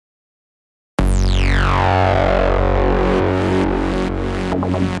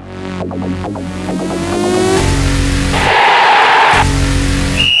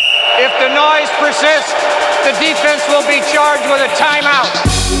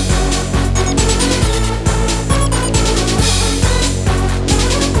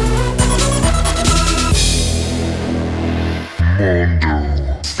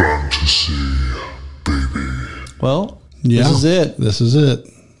Yeah. This is it.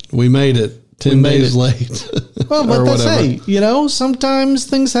 We made it. 10 days late. Well, but that's, hey, sometimes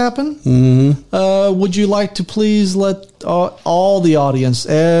things happen. Mm-hmm. Would you like to please let all the audience,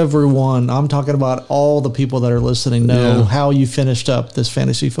 everyone, I'm talking about all the people that are listening, know how you finished up this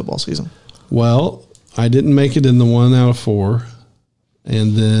fantasy football season? Well, I didn't make it in the 1 out of 4.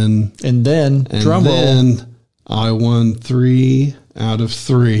 And then drum roll. I won 3 out of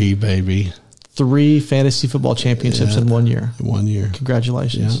 3, baby. 3 fantasy football championships in 1 year. 1 year.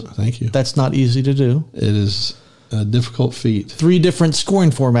 Congratulations. Yeah, thank you. That's not easy to do. It is a difficult feat. 3 different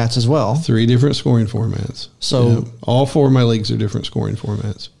scoring formats as well. 3 different scoring formats. So all 4 of my leagues are different scoring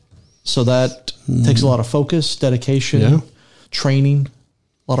formats. So that takes a lot of focus, dedication, training,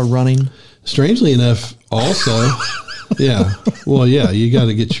 a lot of running. Strangely enough, also, you got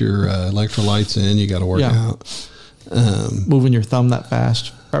to get your electrolytes in. You got to work out. Moving your thumb that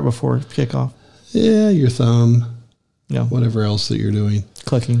fast right before kickoff. Yeah, your thumb. Yeah. Whatever else that you're doing.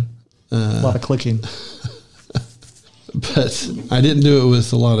 Clicking. A lot of clicking. But I didn't do it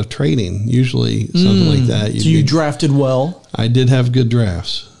with a lot of trading. Usually something like that. So you drafted well? I did have good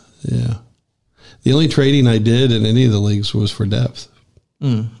drafts. Yeah. The only trading I did in any of the leagues was for depth.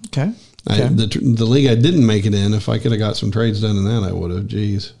 Okay. The league I didn't make it in, if I could have got some trades done in that, I would have.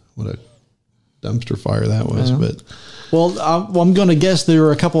 Geez, what a dumpster fire that was. But I'm going to guess there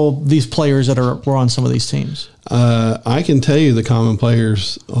are a couple of these players that were on some of these teams. I can tell you the common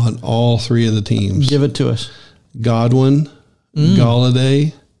players on all 3 of the teams. Give it to us. Godwin,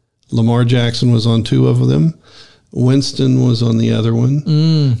 Galladay, Lamar Jackson was on 2 of them. Winston was on the other one.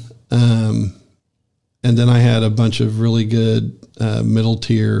 And then I had a bunch of really good middle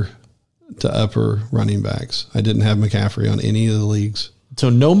tier to upper running backs. I didn't have McCaffrey on any of the leagues. So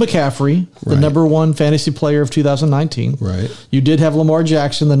no McCaffrey, the number 1 fantasy player of 2019. Right. You did have Lamar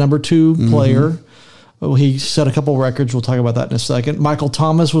Jackson, the number 2 player. Oh, he set a couple records. We'll talk about that in a second. Michael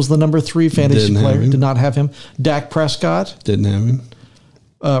Thomas was the number 3 fantasy player. Did not have him. Dak Prescott. Didn't have him.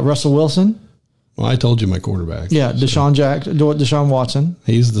 Russell Wilson. Well, I told you my quarterback. Yeah, Deshaun Watson.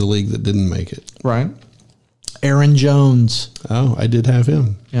 He's the league that didn't make it. Right. Aaron Jones. Oh, I did have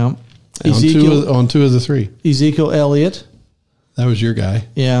him. Yeah. On 2 of the 3. Ezekiel Elliott. That was your guy.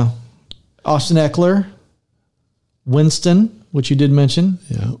 Yeah. Austin Eckler. Winston, which you did mention.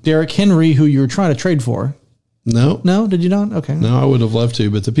 Yeah. Derrick Henry, who you were trying to trade for. No. No? Did you not? Okay. No, I would have loved to,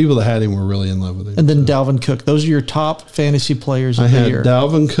 but the people that had him were really in love with him. And then Dalvin Cook. Those are your top fantasy players of the year. I had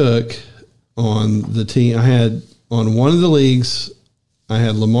Dalvin Cook on the team. I had, on one of the leagues, I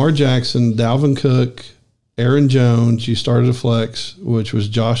had Lamar Jackson, Dalvin Cook, Aaron Jones. You started a flex, which was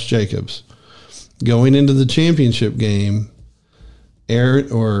Josh Jacobs. Going into the championship game,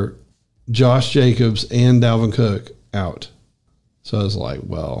 Josh Jacobs and Dalvin Cook out. So I was like,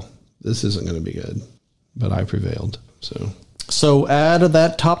 well, this isn't going to be good. But I prevailed. So out of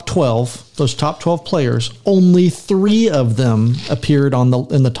that top 12, those top 12 players, only 3 of them appeared in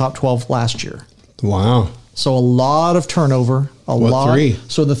the top 12 last year. Wow. So a lot of turnover. What 3?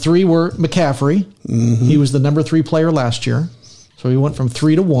 So the 3 were McCaffrey. Mm-hmm. He was the number 3 player last year. So he went from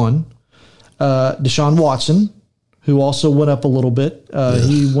 3 to 1. Deshaun Watson, who also went up a little bit.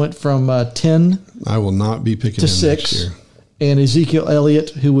 He went from 10 I will not be picking to him 6. Next year. And Ezekiel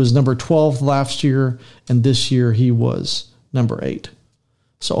Elliott, who was number 12 last year, and this year he was number 8.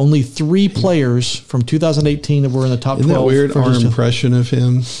 So only 3 players from 2018 that were in the top 12. Isn't that weird? Our impression of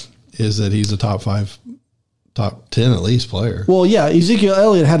him is that he's a top 5, top 10 at least player. Well, yeah, Ezekiel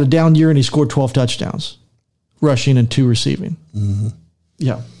Elliott had a down year and he scored 12 touchdowns, rushing and 2 receiving. Mm-hmm.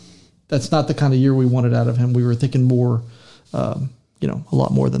 Yeah. That's not the kind of year we wanted out of him. We were thinking more, a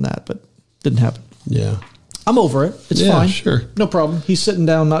lot more than that, but didn't happen. Yeah. I'm over it. It's fine. Sure. No problem. He's sitting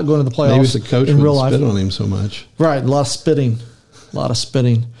down, not going to the playoffs. Maybe the coach in real would life. spit on him so much. Right. A lot of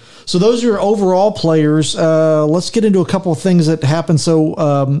spitting. So those are your overall players. Let's get into a couple of things that happened. So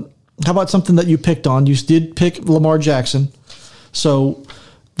how about something that you picked on? You did pick Lamar Jackson. So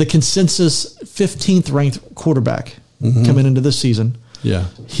the consensus 15th ranked quarterback coming into this season. Yeah.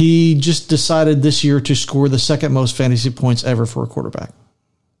 He just decided this year to score the 2nd most fantasy points ever for a quarterback.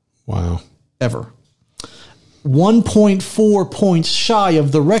 Wow. Ever. 1.4 points shy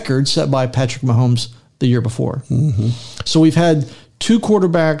of the record set by Patrick Mahomes the year before. Mm-hmm. So we've had 2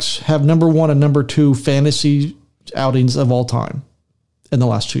 quarterbacks have number 1 and number 2 fantasy outings of all time in the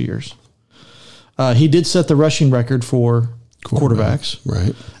last 2 years. He did set the rushing record for quarterbacks.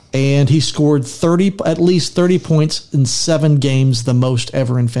 Right. And he scored at least 30 points in 7 games, the most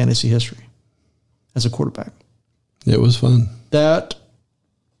ever in fantasy history as a quarterback. It was fun. That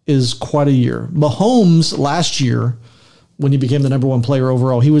is quite a year. Mahomes last year, when he became the number 1 player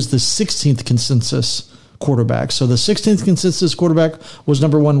overall, he was the 16th consensus quarterback. So the 16th consensus quarterback was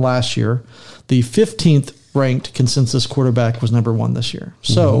number 1 last year. The 15th ranked consensus quarterback was number 1 this year.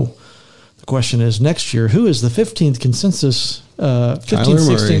 So the question is, next year, who is the 15th consensus?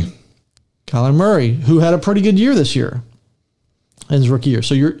 16th. Kyler Murray, who had a pretty good year this year in his rookie year.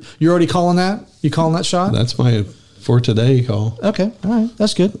 So you're already calling that? You calling that shot? That's my for today call. Okay, all right,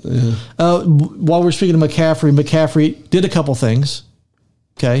 that's good. Yeah. While we're speaking of McCaffrey did a couple things.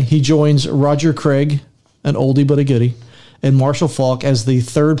 Okay, he joins Roger Craig, an oldie but a goodie, and Marshall Faulk as the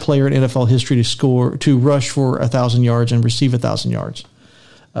 3rd player in NFL history to rush for 1,000 yards and receive 1,000 yards.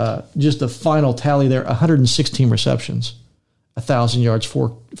 Just the final tally there: 116 receptions, 1,000 yards,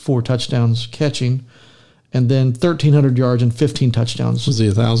 four touchdowns catching, and then 1,300 yards and 15 touchdowns. Was he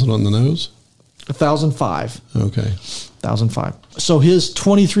 1,000 on the nose? 1,005. Okay. 1,005. So his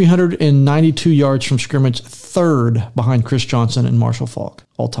 2,392 yards from scrimmage, 3rd behind Chris Johnson and Marshall Faulk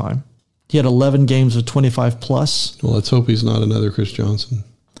all time. He had 11 games of 25 plus. Well, let's hope he's not another Chris Johnson.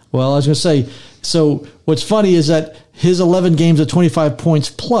 Well, I was going to say, so what's funny is that his 11 games of 25 points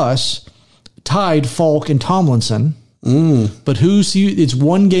plus tied Faulk and Tomlinson. But it's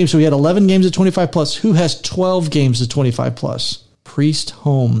one game, so he had 11 games of 25 plus. Who has 12 games of 25 plus? Priest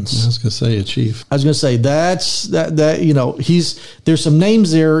Holmes. I was going to say a Chief. I was going to say there's some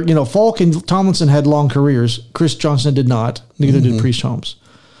names there. Faulk and Tomlinson had long careers. Chris Johnson did not. Neither did Priest Holmes.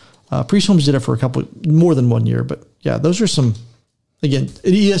 Priest Holmes did it for more than 1 year. But yeah, those are some, again,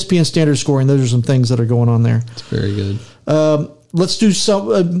 ESPN standard scoring. Those are some things that are going on there. It's very good. Let's do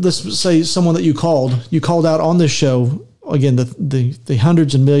let's say someone that you called out on this show. Again, the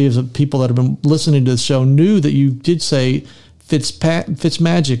hundreds and millions of people that have been listening to the show knew that you did say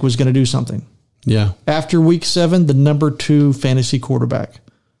Fitzmagic was going to do something. Yeah. After week 7, the number 2 fantasy quarterback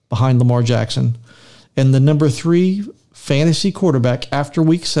behind Lamar Jackson, and the number 3 fantasy quarterback after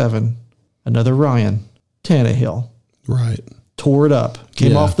week 7, another Ryan Tannehill. Right. Tore it up.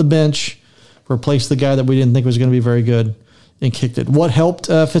 Came off the bench, replaced the guy that we didn't think was going to be very good, and kicked it. What helped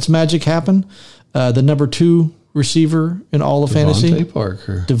Fitzmagic happen? The number 2 receiver in all of fantasy,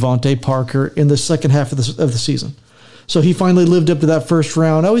 Devontae Parker, in the second half of the season. So he finally lived up to that first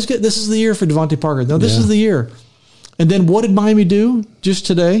round. This is the year for Devontae Parker. No, this is the year. And then what did Miami do just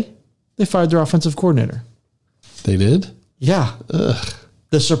today? They fired their offensive coordinator. They did? Yeah. Ugh.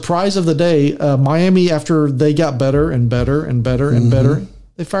 The surprise of the day, Miami, after they got better and better and better and better,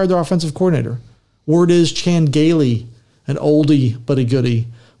 they fired their offensive coordinator. Word is Chan Gailey, an oldie but a goodie,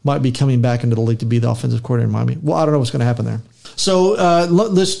 might be coming back into the league to be the offensive coordinator in Miami. Well, I don't know what's going to happen there. So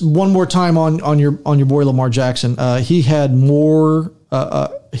let's one more time on your boy Lamar Jackson. He had more.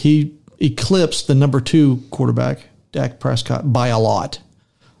 He eclipsed the number 2 quarterback, Dak Prescott, by a lot.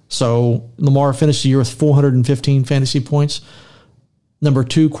 So Lamar finished the year with 415 fantasy points. Number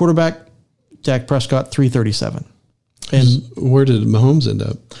 2 quarterback, Dak Prescott, 337. And where did Mahomes end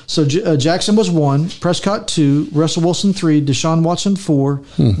up? So Jackson was 1, Prescott 2, Russell Wilson 3, Deshaun Watson 4,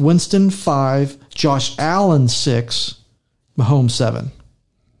 Winston 5, Josh Allen 6, Mahomes 7.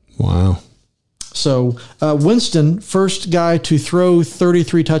 Wow. So Winston, first guy to throw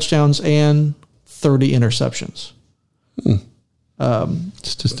 33 touchdowns and 30 interceptions.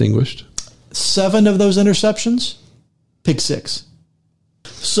 It's distinguished. 7 of those interceptions, pick 6.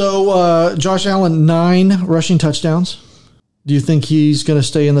 So Josh Allen, 9 rushing touchdowns. Do you think he's going to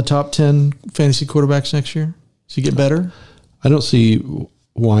stay in the top 10 fantasy quarterbacks next year? Does he get better? I don't see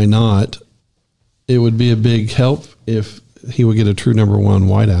why not. It would be a big help if he would get a true number 1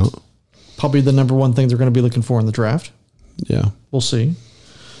 wideout. Probably the number 1 thing they're going to be looking for in the draft. Yeah. We'll see.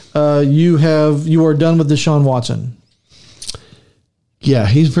 You are done with Deshaun Watson. Yeah,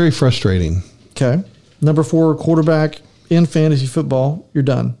 he's very frustrating. Okay. Number 4 quarterback in fantasy football, you're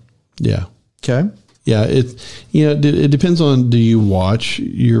done. Yeah. Okay. Yeah, it depends on, do you watch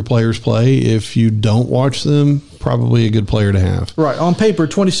your players play? If you don't watch them, probably a good player to have. Right. On paper,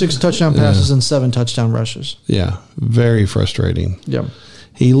 26 touchdown passes and 7 touchdown rushes. Yeah. Very frustrating. Yeah.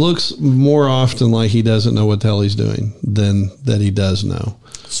 He looks more often like he doesn't know what the hell he's doing than that he does know.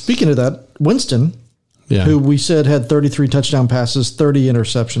 Speaking of that, Winston, who we said had 33 touchdown passes, 30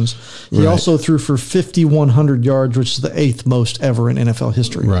 interceptions. He also threw for 5,100 yards, which is the 8th most ever in NFL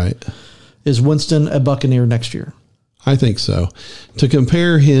history. Right. Is Winston a Buccaneer next year? I think so. To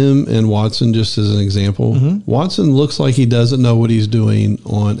compare him and Watson, just as an example, Watson looks like he doesn't know what he's doing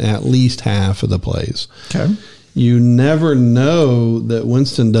on at least half of the plays. Okay. You never know that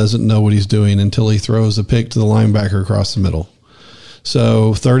Winston doesn't know what he's doing until he throws a pick to the linebacker across the middle.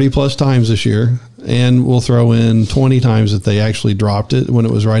 So 30 plus times this year, and we'll throw in 20 times that they actually dropped it when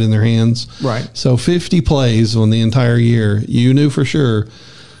it was right in their hands. Right. So 50 plays on the entire year. You knew for sure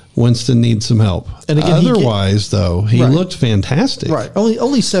Winston needs some help. And again, otherwise, though, he Right. looked fantastic. Right.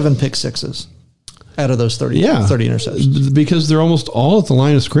 Only 7 pick sixes out of those 30 interceptions. Because they're almost all at the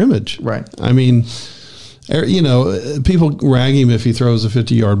line of scrimmage. Right. I mean, people rag him if he throws a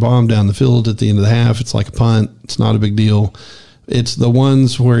 50-yard bomb down the field at the end of the half. It's like a punt. It's not a big deal. It's the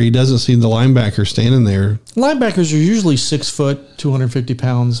ones where he doesn't see the linebacker standing there. Linebackers are usually 6 foot, 250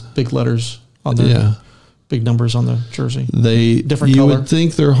 pounds, big letters on their big numbers on the jersey. Different you color. would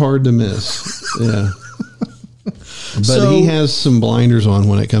think they're hard to miss. Yeah. But he has some blinders on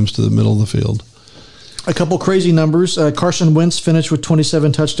when it comes to the middle of the field. A couple crazy numbers. Carson Wentz finished with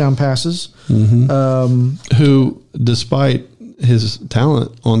 27 touchdown passes. Who, despite his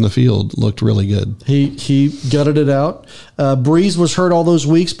talent on the field, looked really good. He gutted it out. Breeze was hurt all those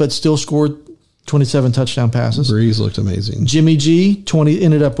weeks, but still scored 27 touchdown passes. Breeze looked amazing. Jimmy G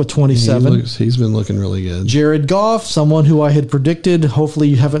ended up with 27. He's been looking really good. Jared Goff, someone who I had predicted. Hopefully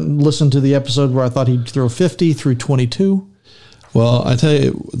you haven't listened to the episode where I thought he'd throw 50 through 22. Well, I tell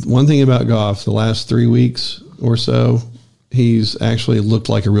you, one thing about Goff, the last 3 weeks or so, he's actually looked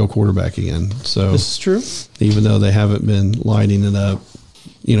like a real quarterback again. So This is true. even though they haven't been lighting it up,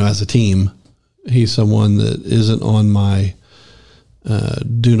 as a team, he's someone that isn't on my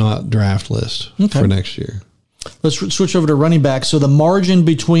do not draft list for next year. Let's switch over to running back. So the margin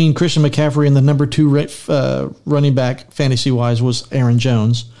between Christian McCaffrey and the number 2 running back fantasy-wise was Aaron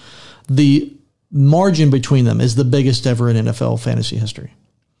Jones. The margin between them is the biggest ever in NFL fantasy history.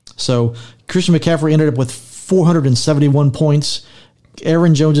 So Christian McCaffrey ended up with 471 points.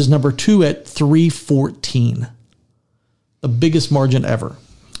 Aaron Jones is number 2 at 314. The biggest margin ever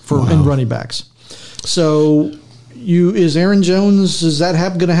in running backs. So is Aaron Jones, is that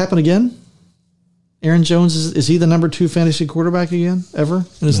going to happen again? Aaron Jones, is he the number 2 fantasy quarterback again ever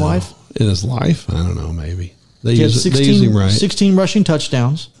in his life? In his life? I don't know, maybe. They He had use him right. 16 rushing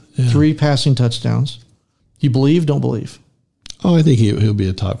touchdowns, 3 passing touchdowns. You believe, don't believe? Oh, I think he'll be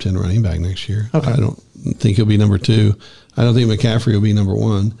a top 10 running back next year. Okay. I don't think he'll be number 2. I don't think McCaffrey will be number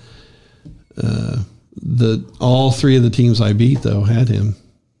 1. All 3 of the teams I beat, though, had him.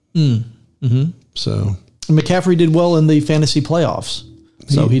 So McCaffrey did well in the fantasy playoffs.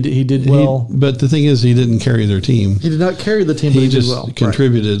 So he did well. But the thing is, he didn't carry their team. He did not carry the team, but he just did well.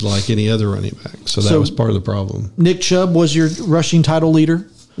 contributed like any other running back. So that was part of the problem. Nick Chubb was your rushing title leader.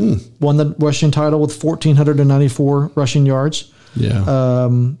 Won the rushing title with 1,494 rushing yards. Yeah.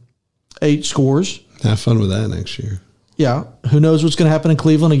 8 scores. Have fun with that next year. Yeah. Who knows what's going to happen in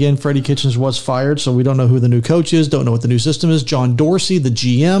Cleveland? Again, Freddie Kitchens was fired, so we don't know who the new coach is, don't know what the new system is. John Dorsey, the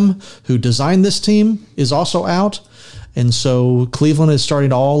GM who designed this team, is also out. And so Cleveland is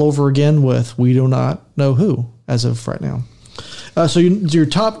starting all over again with we do not know who as of right now. So your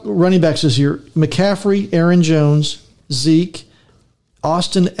top running backs this year, McCaffrey, Aaron Jones, Zeke,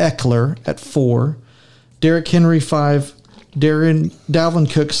 Austin Eckler at 4, Derrick Henry 5,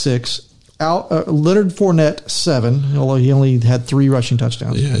 Dalvin Cook 6, Leonard Fournette 7, although he only had 3 rushing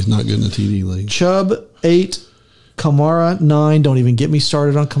touchdowns. Yeah, he's not good in the TD league. Chubb 8, Kamara 9. Don't even get me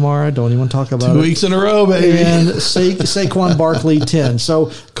started on Kamara. Don't even talk about it. 2 weeks in a row, baby. And Saquon Barkley 10. So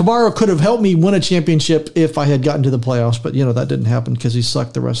Kamara could have helped me win a championship if I had gotten to the playoffs, but that didn't happen because he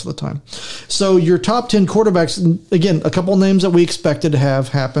sucked the rest of the time. So your top 10 quarterbacks, again, a couple names that we expected to have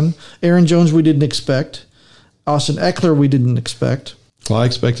happen. Aaron Jones we didn't expect. Austin Eckler we didn't expect. Well, I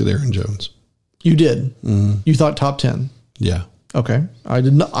expected Aaron Jones. You did. You thought top 10. Yeah. Okay. I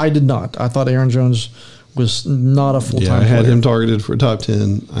did not. I thought Aaron Jones was not a full-time player. I had him targeted for top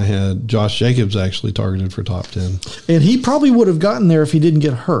 10. I had Josh Jacobs actually targeted for top 10. And he probably would have gotten there if he didn't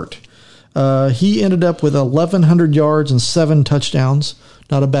get hurt. He ended up with 1,100 yards and 7 touchdowns.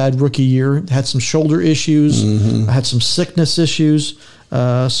 Not a bad rookie year. Had some shoulder issues. Had some sickness issues.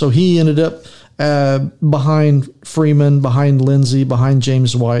 So he ended up behind Freeman, behind Lindsey, behind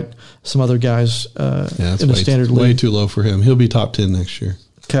James White, some other guys in the standard league. Way too low for him. He'll be top 10 next year.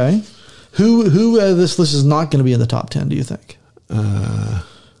 Okay. Who this list is not going to be in the top 10, do you think?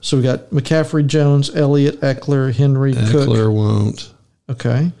 So we got McCaffrey, Jones, Elliott, Eckler, Henry, Cook. Eckler won't.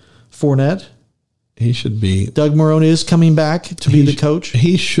 Okay. Fournette. He should be. Doug Marrone is coming back to be the coach.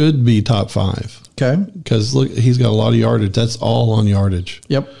 He should be top 5. Okay. Because look, he's got a lot of yardage. That's all on yardage.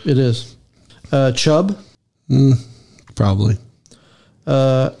 Yep, it is. Chubb. Probably.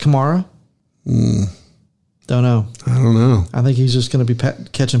 Kamara. Don't know. I don't know. I think he's just going to be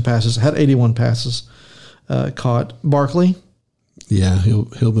catching passes. Had 81 passes caught. Barkley. Yeah, he'll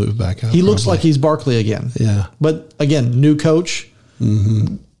move back out. He looks like he's Barkley again. Yeah. But again, new coach.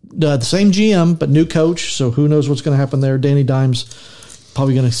 The same GM, but new coach. So who knows what's going to happen there. Danny Dimes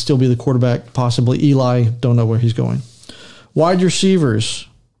probably going to still be the quarterback. Possibly Eli. Don't know where he's going. Wide receivers.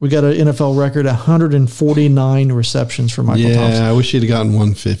 We got an NFL record, 149 receptions for Michael Thomas. Yeah, I wish he'd have gotten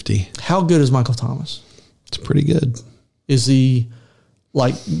 150. How good is Michael Thomas? It's pretty good. Is he,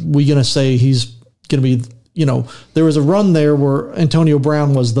 like, we going to say he's going to be, there was a run there where Antonio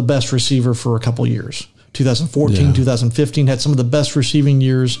Brown was the best receiver for a couple years. 2014, 2015 had some of the best receiving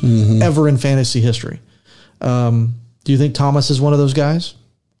years ever in fantasy history. Do you think Thomas is one of those guys?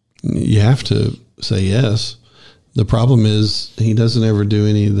 You have to say yes. The problem is he doesn't ever do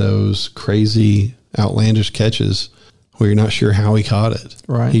any of those crazy, outlandish catches where you're not sure how he caught it.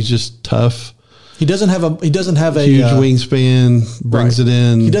 Right. He's just tough. He doesn't have a huge wingspan, brings it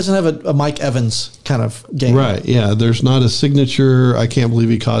in. He doesn't have a Mike Evans kind of game. Right. Yeah. There's not a signature. I can't believe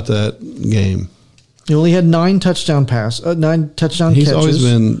he caught that game. He only had 9 touchdown catches. He's always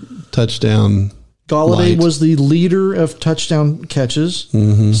been touchdown. Galladay was the leader of touchdown catches.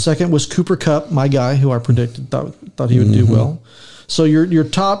 Second was Cooper Kupp, my guy, who I predicted thought he would do well. So your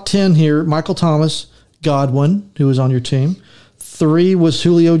top 10 here: Michael Thomas, Godwin, who was on your team. 3 was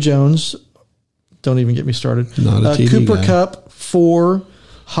Julio Jones. Don't even get me started. Not a TD Cooper guy. Kupp, 4.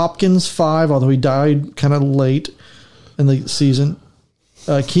 Hopkins, 5, although he died kind of late in the season.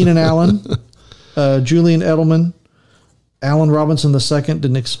 Keenan Allen, Julian Edelman, Allen Robinson II,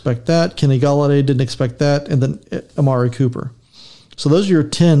 didn't expect that. Kenny Galladay, didn't expect that. And then Amari Cooper. So those are your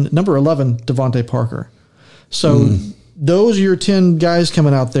 10. Number 11, Devontae Parker. So those are your 10 guys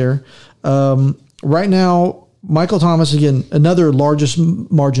coming out there. Right now, Michael Thomas, again, another largest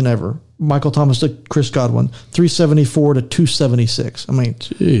margin ever. Michael Thomas to Chris Godwin, 374 to 276. I mean,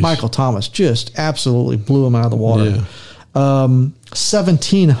 Jeez. Michael Thomas just absolutely blew him out of the water. Yeah.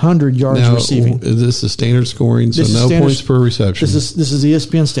 1,700 yards Now, receiving. is this the standard scoring? So This is no standard- points per reception. This is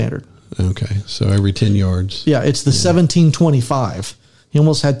ESPN standard. Okay. So every 10 yards. Yeah, it's the 1725. He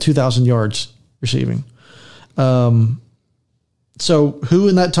almost had 2,000 yards receiving. So who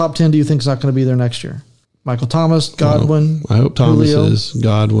in that top 10 do you think is not going to be there next year? Michael Thomas, Godwin, I hope Thomas Julio, is.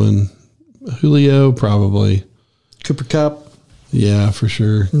 Godwin. Julio, probably. Cooper Kupp, Yeah, for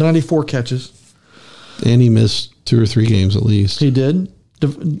sure. 94 catches. And he missed 2 or 3 games at least. He did.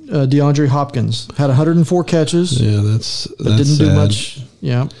 DeAndre Hopkins had 104 catches, Yeah, that's but didn't do sad. much.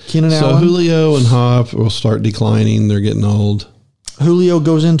 Yeah. Keenan So Allen. Julio and Hop will start declining. They're getting old. Julio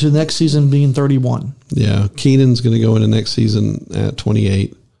goes into next season being 31. Yeah, Keenan's going to go into next season at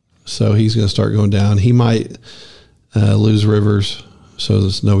 28. So he's going to start going down. He might lose Rivers, so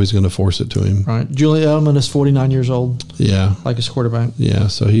nobody's going to force it to him. Right. Julian Edelman is 49 years old, Yeah, like his quarterback. yeah.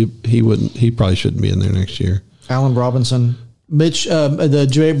 So he probably shouldn't be in there next year. Allen Robinson. Mitch,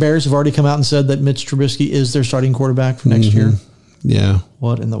 the Bears have already come out and said that Mitch Trubisky is their starting quarterback for next year. Yeah,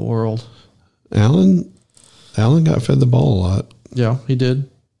 What in the world? Allen got fed the ball a lot. Yeah, he did.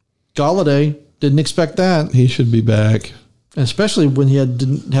 Galladay, didn't expect that, He should be back. especially when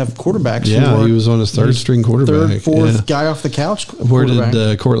didn't have quarterbacks. who Yeah, were he was on his third string quarterback. third, fourth Yeah. guy off the couch. Where quarterback.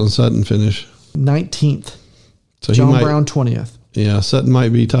 did Cortland Sutton finish? 19th. So John he might, Brown 20th. Yeah, Sutton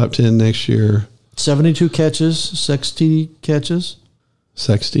might be top 10 next year. 72 catches, 60 catches.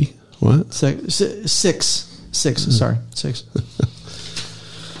 60. What? Six. Sorry, 6.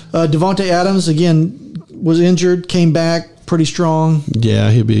 Devontae Adams, again, was injured, came back pretty strong.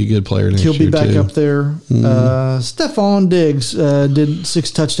 Yeah, he'll be a good player next year. He'll be back too. up there. Stephon Diggs did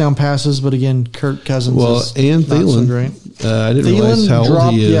 6 touchdown passes, but again, Kirk Cousins is and not so Thielen. great. I didn't realize how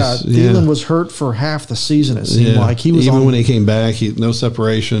old he is. Yeah, Thielen was hurt for half the season, it seemed like. He was Even on when he came back, no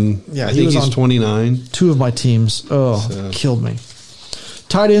separation. Yeah, I he think was he's on 29. 2 of my teams. Oh, So. killed me.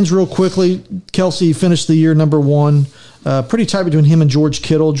 Tight ends real quickly. Kelsey finished the year number 1. Pretty tight between him and George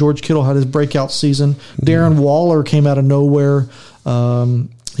Kittle. George Kittle had his breakout season. Darren Waller came out of nowhere.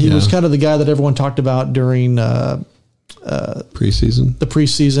 He was kind of the guy that everyone talked about during Preseason. the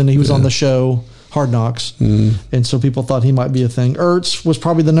preseason. He was on the show, Hard Knocks. And so people thought he might be a thing. Ertz was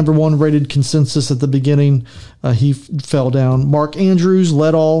probably the number 1 rated consensus at the beginning. He fell down. Mark Andrews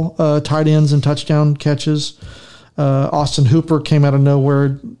led all tight ends and touchdown catches. Austin Hooper came out of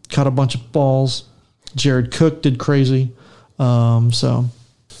nowhere, caught a bunch of balls. Jared Cook did crazy. So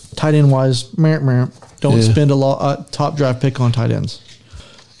tight end wise, don't spend a top draft pick on tight ends.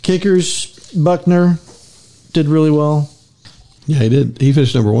 Kickers, Buckner did really well. Yeah, he did. He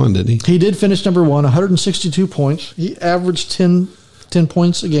finished number 1, didn't he? He did finish number 1, 162 points. He averaged 10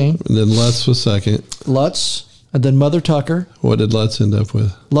 points a game. And then Lutz was second. Lutz, and then Mother Tucker. What did Lutz end up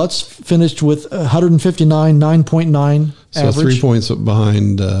with? Lutz finished with 159, 9.9 So average. 3 points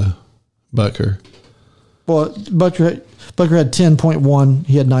behind Butker. Well, Butker had 10.1.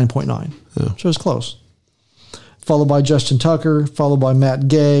 He had 9.9. Oh. So it was close. Followed by Justin Tucker, followed by Matt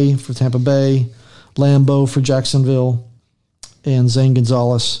Gay for Tampa Bay, Lambeau for Jacksonville, and Zane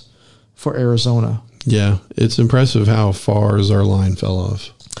Gonzalez for Arizona. Yeah, it's impressive how far Zerline fell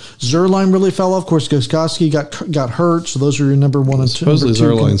off. Zerline really fell off. Of course, Gostkowski got hurt, so those are your number one and two. Supposedly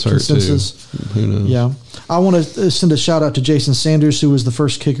Zerline's hurt too. Who knows? Yeah. I want to send a shout out to Jason Sanders, who was the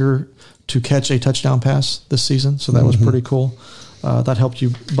first kicker to catch a touchdown pass this season. So that was pretty cool. That helped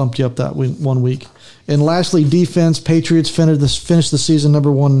you, bumped you up that 1 week. And lastly, defense. Patriots finished the season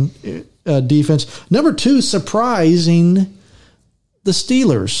number one defense. Number two, surprising the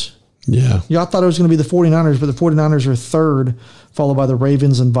Steelers. Yeah. Y'all thought it was going to be the 49ers, but the 49ers are third, followed by the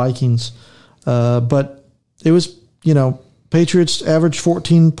Ravens and Vikings. But it was, Patriots averaged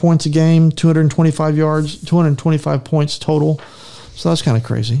 14 points a game, 225 yards, 225 points total. So that's kind of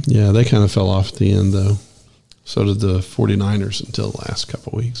crazy. Yeah, they kind of fell off at the end, though. So did the 49ers until the last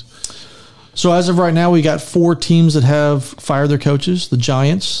couple of weeks. So as of right now, we got 4 teams that have fired their coaches: the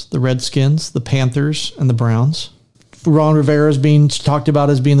Giants, the Redskins, the Panthers, and the Browns. Ron Rivera is being talked about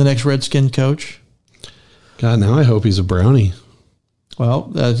as being the next Redskin coach. God, now I hope he's a Brownie.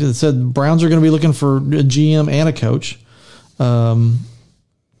 Well, as it said, the Browns are going to be looking for a GM and a coach. God,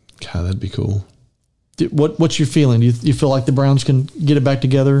 that'd be cool. What's your feeling? Do you feel like the Browns can get it back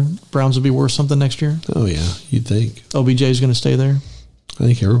together? Browns will be worth something next year? Oh, yeah, you'd think. OBJ is going to stay there? I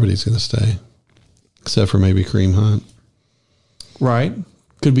think everybody's going to stay, except for maybe Kareem Hunt. Right.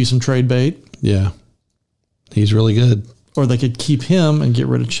 Could be some trade bait. Yeah. He's really good. Or they could keep him and get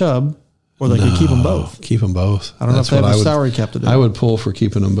rid of Chubb, or they could keep them both. Keep them both. I don't know if they have a salary cap to do. I would pull for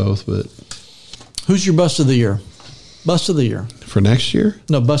keeping them both, but... Who's your bust of the year? Bust of the year. For next year?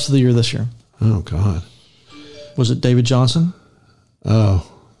 No, bust of the year this year. Oh, God. Was it David Johnson? Oh,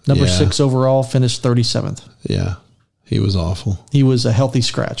 Number 6 overall, finished 37th. Yeah, he was awful. He was a healthy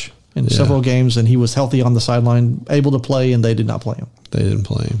scratch in several games, and he was healthy on the sideline, able to play, and they did not play him. They didn't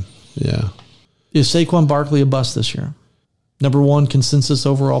play him, yeah. Is Saquon Barkley a bust this year? Number 1 consensus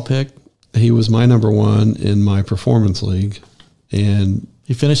overall pick? He was my number 1 in my performance league, and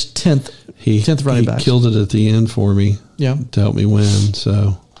he finished 10th. 10th running back. He killed it at the end for me to help me win,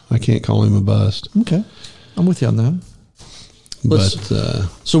 so I can't call him a bust. Okay. I'm with you on that.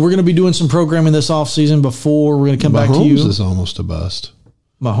 So we're going to be doing some programming this offseason before we're going to come back to you. Mahomes is almost a bust.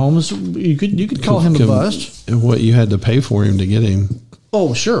 Mahomes, you could call him a bust. What you had to pay for him to get him.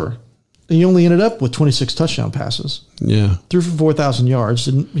 Oh, sure. He only ended up with 26 touchdown passes. Yeah. Threw for 4,000 yards.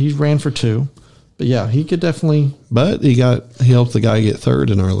 He ran for 2. But yeah, he could definitely. But he helped the guy get third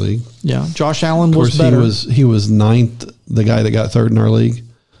in our league. Yeah. Josh Allen was better. Of course, he was 9th, the guy that got third in our league,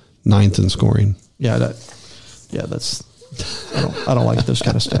 9th in scoring. Yeah, that's I don't like those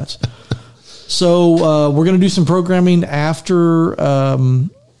kind of stats. So we're going to do some programming after the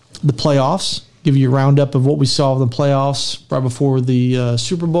playoffs. Give you a roundup of what we saw in the playoffs right before the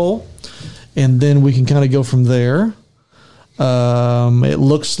Super Bowl, and then we can kind of go from there. It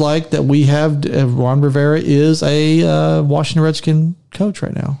looks like that we have Ron Rivera is a Washington Redskin coach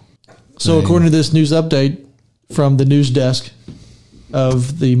right now. So according to this news update from the news desk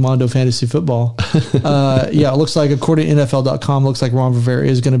of the Mondo Fantasy Football, it looks like according to NFL.com, looks like Ron Rivera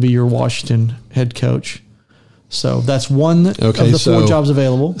is going to be your Washington head coach. So that's one of the 4 jobs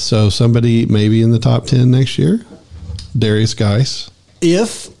available. So somebody maybe in the top 10 next year, Darius Geis.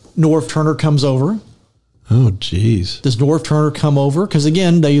 If Norv Turner comes over. Oh, geez. Does Norv Turner come over? Because,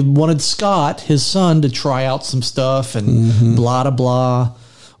 again, they wanted Scott, his son, to try out some stuff and blah, blah, blah,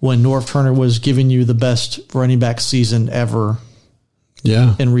 when Norv Turner was giving you the best running back season ever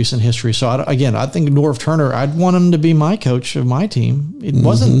in recent history. So, I think Norv Turner, I'd want him to be my coach of my team. It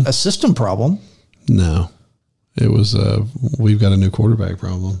wasn't a system problem. No. It was, we've got a new quarterback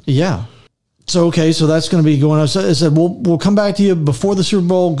problem. Yeah. So that's going to be going on. So I said, we'll come back to you before the Super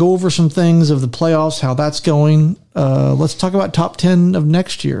Bowl, go over some things of the playoffs, how that's going. Let's talk about top 10 of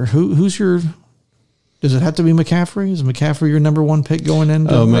next year. Who's your, does it have to be McCaffrey? Is McCaffrey your number 1 pick going in?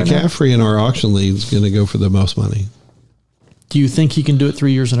 McCaffrey in our auction league is going to go for the most money. Do you think he can do it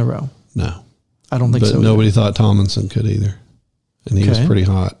 3 years in a row? No. I don't think so. But nobody thought Tomlinson could either. And he was pretty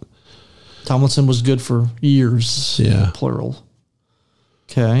hot. Tomlinson was good for years. Yeah. Plural.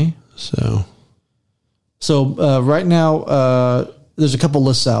 Okay. So right now, there's a couple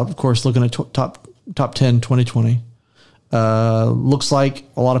lists out, of course, looking at top 10 2020. Looks like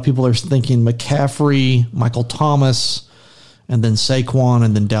a lot of people are thinking McCaffrey, Michael Thomas, and then Saquon,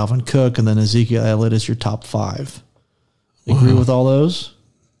 and then Dalvin Cook, and then Ezekiel Elliott is your top 5. You agree with all those?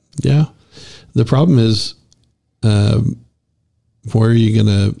 Yeah. The problem is, where are you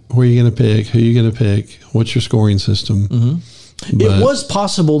gonna pick? Who are you gonna pick? What's your scoring system? Mm-hmm. It was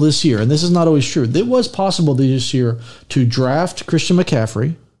possible this year, and this is not always true. It was possible this year to draft Christian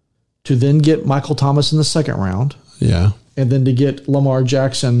McCaffrey, to then get Michael Thomas in the second round. Yeah. and then to get Lamar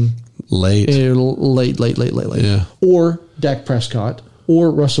Jackson Late. late. Yeah. Or Dak Prescott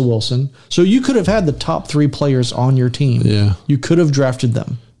or Russell Wilson. So you could have had the top 3 players on your team. Yeah. You could have drafted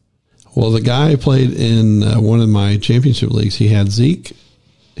them. Well, the guy played in one of my championship leagues. He had Zeke.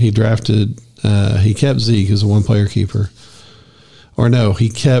 He drafted, he kept Zeke as a one-player keeper. Or no, he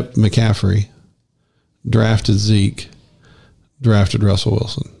kept McCaffrey, drafted Zeke, drafted Russell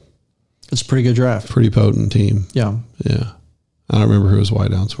Wilson. It's a pretty good draft. Pretty potent team. Yeah. Yeah. I don't remember who his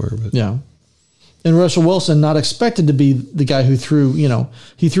wideouts were, but Yeah. And Russell Wilson, not expected to be the guy who threw,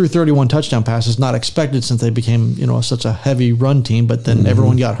 he threw 31 touchdown passes, not expected since they became, such a heavy run team, but then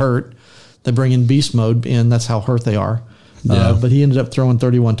everyone got hurt. They bring in beast mode, and that's how hurt they are. Yeah. But he ended up throwing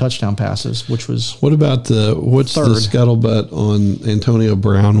 31 touchdown passes, which was what about what's third. the scuttlebutt on Antonio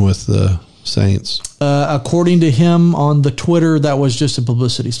Brown with the Saints? According to him on the Twitter, that was just a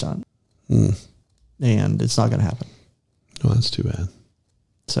publicity stunt. And it's not going to happen. Oh, that's too bad.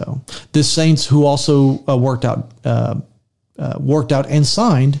 So this Saints, who also worked out and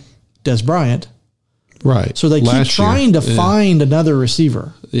signed Des Bryant. Right. So they keep trying to find another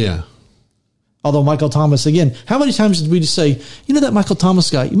receiver. Yeah. Although Michael Thomas, again, how many times did we just say, that Michael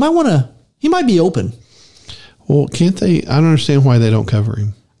Thomas guy, he might be open. Well, can't they? I don't understand why they don't cover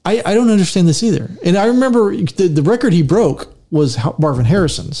him. I don't understand this either. And I remember the record he broke was Marvin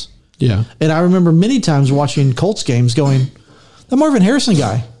Harrison's. Yeah. And I remember many times watching Colts games going, that Marvin Harrison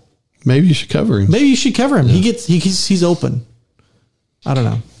guy. Maybe you should cover him. Maybe you should cover him. Yeah. He's open. I don't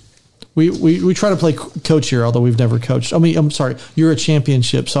know. We try to play coach here, although we've never coached. I mean, I'm sorry. You're a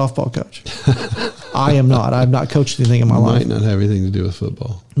championship softball coach. I am not. I've not coached anything in my life. Might not have anything to do with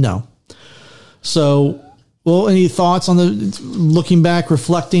football. No. So, well, any thoughts on looking back,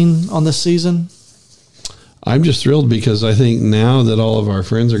 reflecting on this season? I'm just thrilled because I think now that all of our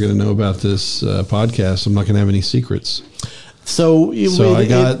friends are going to know about this podcast, I'm not going to have any secrets. So I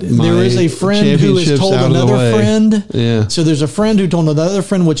got there is a friend who has told another friend. Yeah. So there's a friend who told another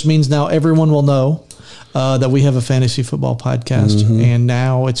friend, which means now everyone will know that we have a fantasy football podcast. And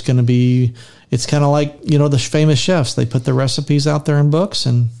now it's going to be, it's kind of like, the famous chefs. They put the recipes out there in books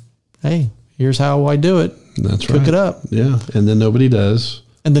and, hey, here's how I do it. That's right. Cook it up. Yeah. And then nobody does.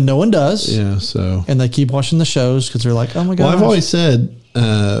 And then no one does. Yeah. So. And they keep watching the shows because they're like, oh my God. Well, I've always said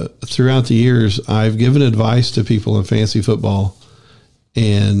throughout the years, I've given advice to people in fantasy football,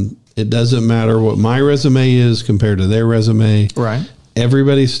 and it doesn't matter what my resume is compared to their resume. Right.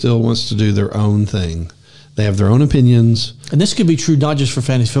 Everybody still wants to do their own thing. They have their own opinions. And this could be true not just for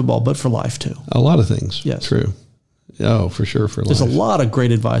fantasy football, but for life too. A lot of things. Yes. True. Oh, for sure. For There's life. a lot of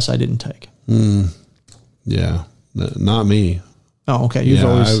great advice I didn't take. Yeah. Not me. Oh, okay. I've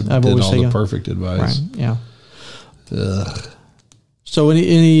always all taken the perfect advice. Right. Yeah. Ugh. So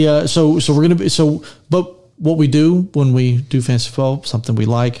so we're gonna be but what we do when we do fantasy football, something we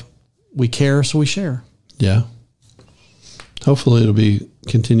like, we care, so we share. Yeah. Hopefully it'll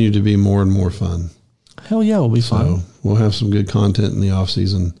continue to be more and more fun. Hell yeah, it'll be fun. So we'll have some good content in the off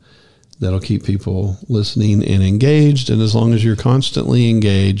season that'll keep people listening and engaged. And as long as you're constantly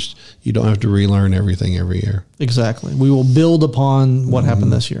engaged, you don't have to relearn everything every year. Exactly. We will build upon what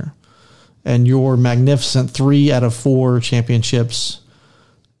happened this year. And your magnificent 3 out of 4 championships.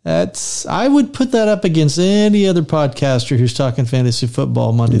 I would put that up against any other podcaster who's talking fantasy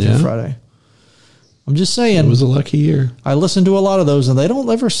football Monday through Friday. I'm just saying. It was a lucky year. I listened to a lot of those, and they don't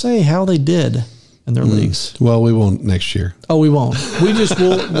ever say how they did in their leagues. Well, we won't next year. Oh, we won't.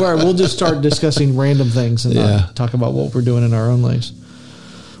 We'll just start discussing random things and not talk about what we're doing in our own leagues.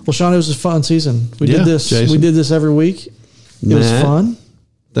 Well, Sean, it was a fun season. We did this. Jason. We did this every week. It was fun.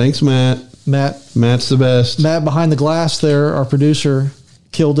 Thanks, Matt. Matt's the best. Matt behind the glass there, our producer,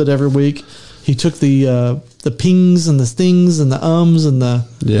 killed it every week. He took the pings and the stings and the ums and the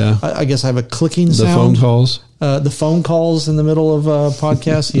I guess I have a clicking sound. The phone calls. The phone calls in the middle of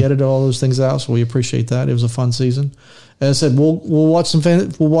podcasts. He edited all those things out, so we appreciate that. It was a fun season. As I said, we'll watch some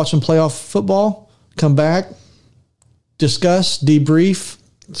playoff football. Come back, discuss, debrief,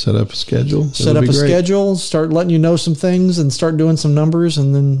 set up a schedule. Set up a schedule. Start letting you know some things and start doing some numbers,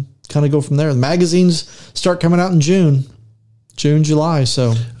 and then kind of go from there. The magazines start coming out in June, July.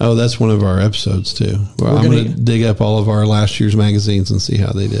 So that's one of our episodes too. I'm going to dig up all of our last year's magazines and see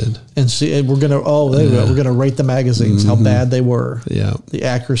how they did. And see, we're going to we're going to rate the magazines, how bad they were. Yeah, the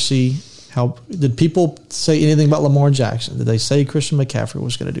accuracy. How did people say anything about Lamar Jackson? Did they say Christian McCaffrey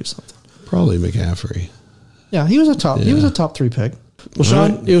was going to do something? Probably McCaffrey. Yeah, he was a top. He was a top 3 pick. Well,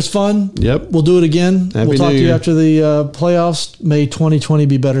 Sean, It was fun. Yep. We'll do it again. We'll talk to you after the playoffs. May 2020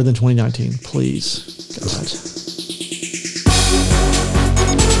 be better than 2019, please, God.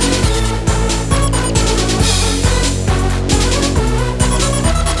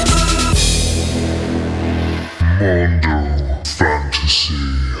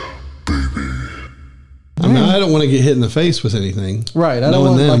 want to get hit in the face with anything. Right. I don't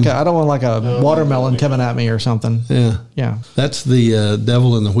want like a watermelon coming at me or something. Yeah. Yeah. That's the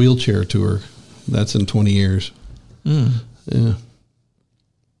Devil in the Wheelchair tour. That's in 20 years. Yeah.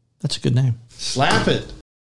 That's a good name. Slap it.